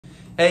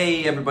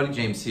Hey everybody,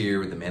 James here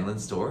with the Mandolin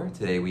Store.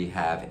 Today we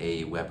have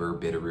a Weber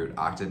Bitteroot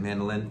Octave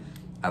mandolin.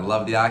 I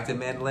love the Octave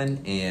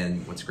mandolin,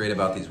 and what's great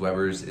about these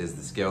Webers is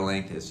the scale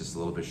length is just a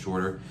little bit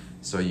shorter,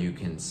 so you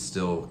can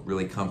still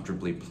really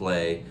comfortably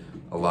play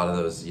a lot of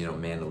those,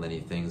 mandolin-y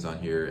things on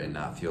here and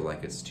not feel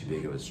like it's too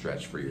big of a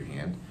stretch for your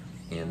hand.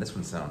 And this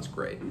one sounds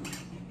great.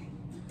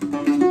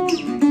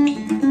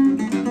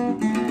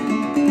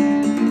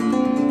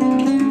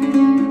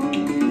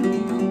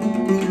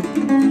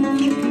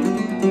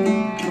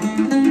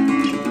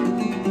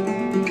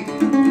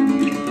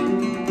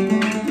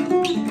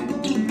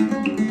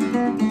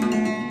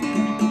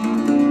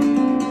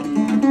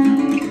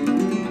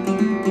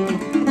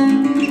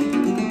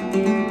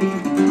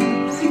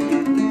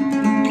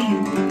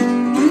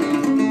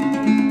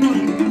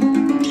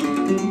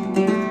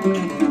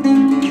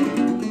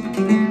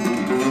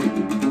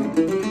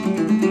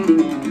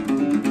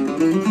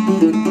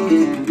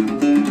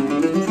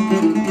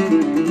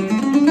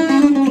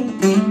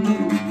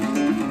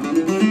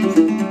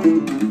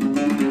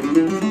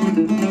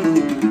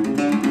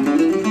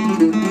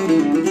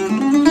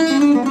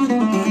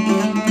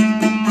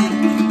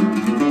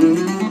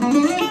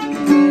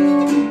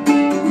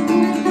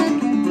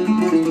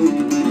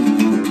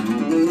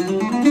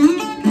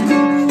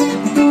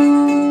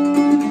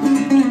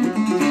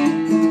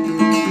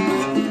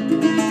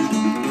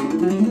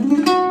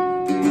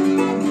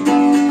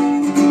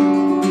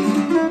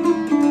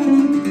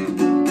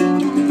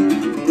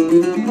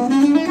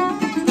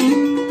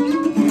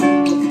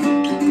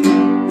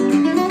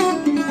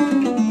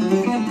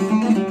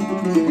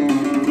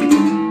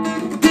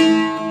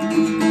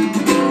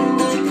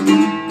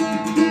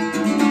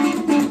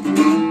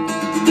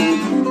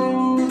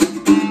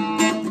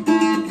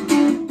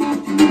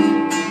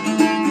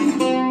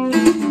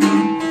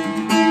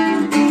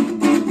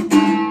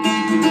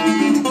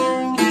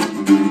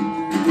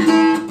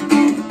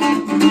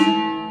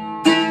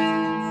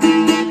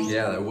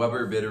 Yeah, the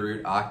Weber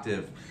Bitteroot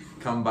Octave.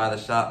 Come by the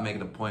shop, make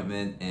an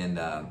appointment, and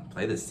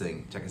play this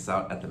thing. Check us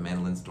out at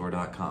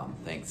themandolinstore.com.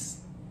 Thanks.